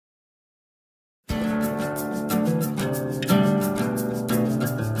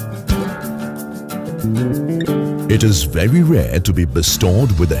It is very rare to be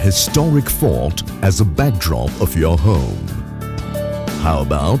bestowed with a historic fort as a backdrop of your home. How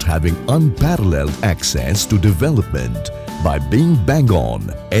about having unparalleled access to development by being bang on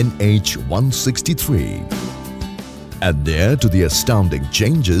NH 163 and near to the astounding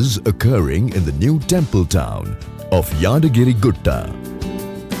changes occurring in the new temple town of Hyd-Wrng?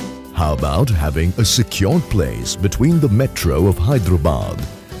 How about having a secured place between the metro of Hyderabad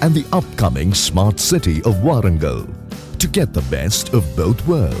and the upcoming smart city of Warangal to get the best of both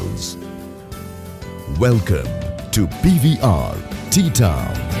worlds? Welcome to PVR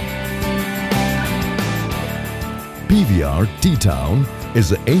T-Town. PVR T-Town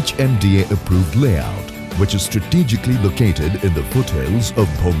is a HMDA approved layout which is strategically located in the foothills of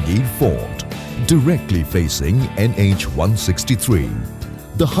Bhongir Fort, directly facing NH 163,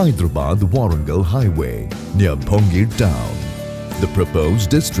 the Hyderabad-Warangal highway near Bhongir town, the proposed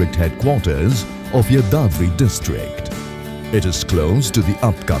district headquarters of Yadadri district. It is close to the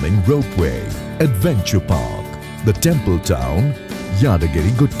upcoming ropeway, adventure park, the temple town,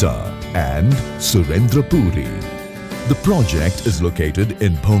 Hyd-Wrng and Surendrapuri. The project is located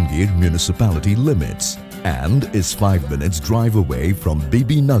in Bhongir municipality limits and is 5 minutes drive away from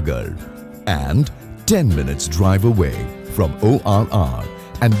Bibi Nagar and 10 minutes drive away from ORR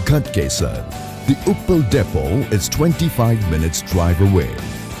and Ghatkesar. The Uppal depot is 25 minutes drive away.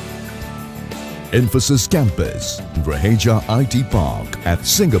 Infosys campus, Raheja IT Park at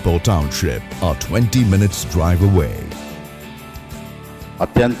Singapore Township are 20 minutes drive away.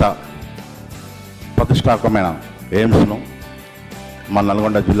 అత్యంత ప్రతిష్టాత్మకమైన ఎయిమ్స్ను మన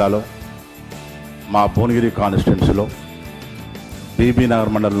నల్గొండ జిల్లాలో మా భువనగిరి కాన్స్టిట్యున్సీలో BB Nagar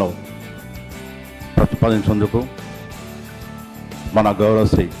మండలంలో ప్రతిపాదించేందుకు మన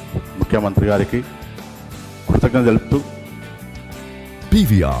గౌరవశ్రీ ముఖ్యమంత్రి గారికి కృతజ్ఞతలు తెలుపుతూ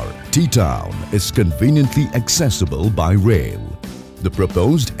PVR T-Town is conveniently accessible by rail. The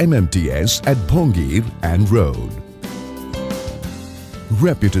proposed MMTS at Bhongir and Road.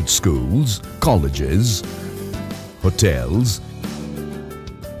 Reputed schools, colleges, hotels,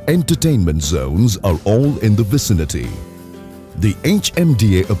 entertainment zones are all in the vicinity. The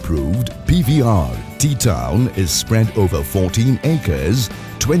HMDA approved PVR T-Town is spread over 14 acres,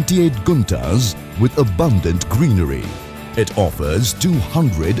 28 guntas with abundant greenery. It offers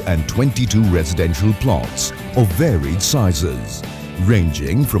 222 residential plots of varied sizes,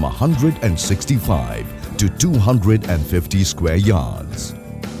 ranging from 165 to 250 square yards.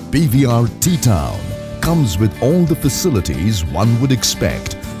 PVR T-Town comes with all the facilities one would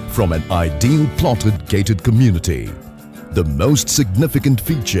expect from an ideal plotted gated community. The most significant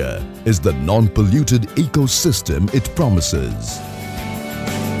feature is the non-polluted ecosystem it promises.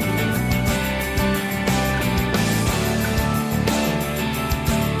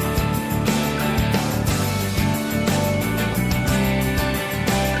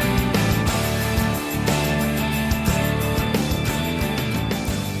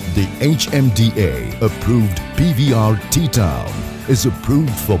 The HMDA approved PVR T-Town is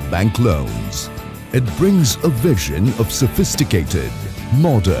approved for bank loans. It brings a vision of sophisticated,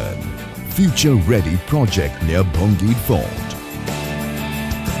 modern, future-ready project near Bhongir Fort.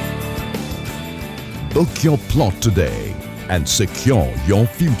 Book your plot today and secure your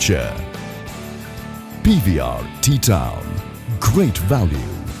future. PVR T-Town, great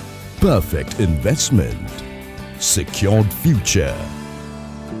value, perfect investment, secured future.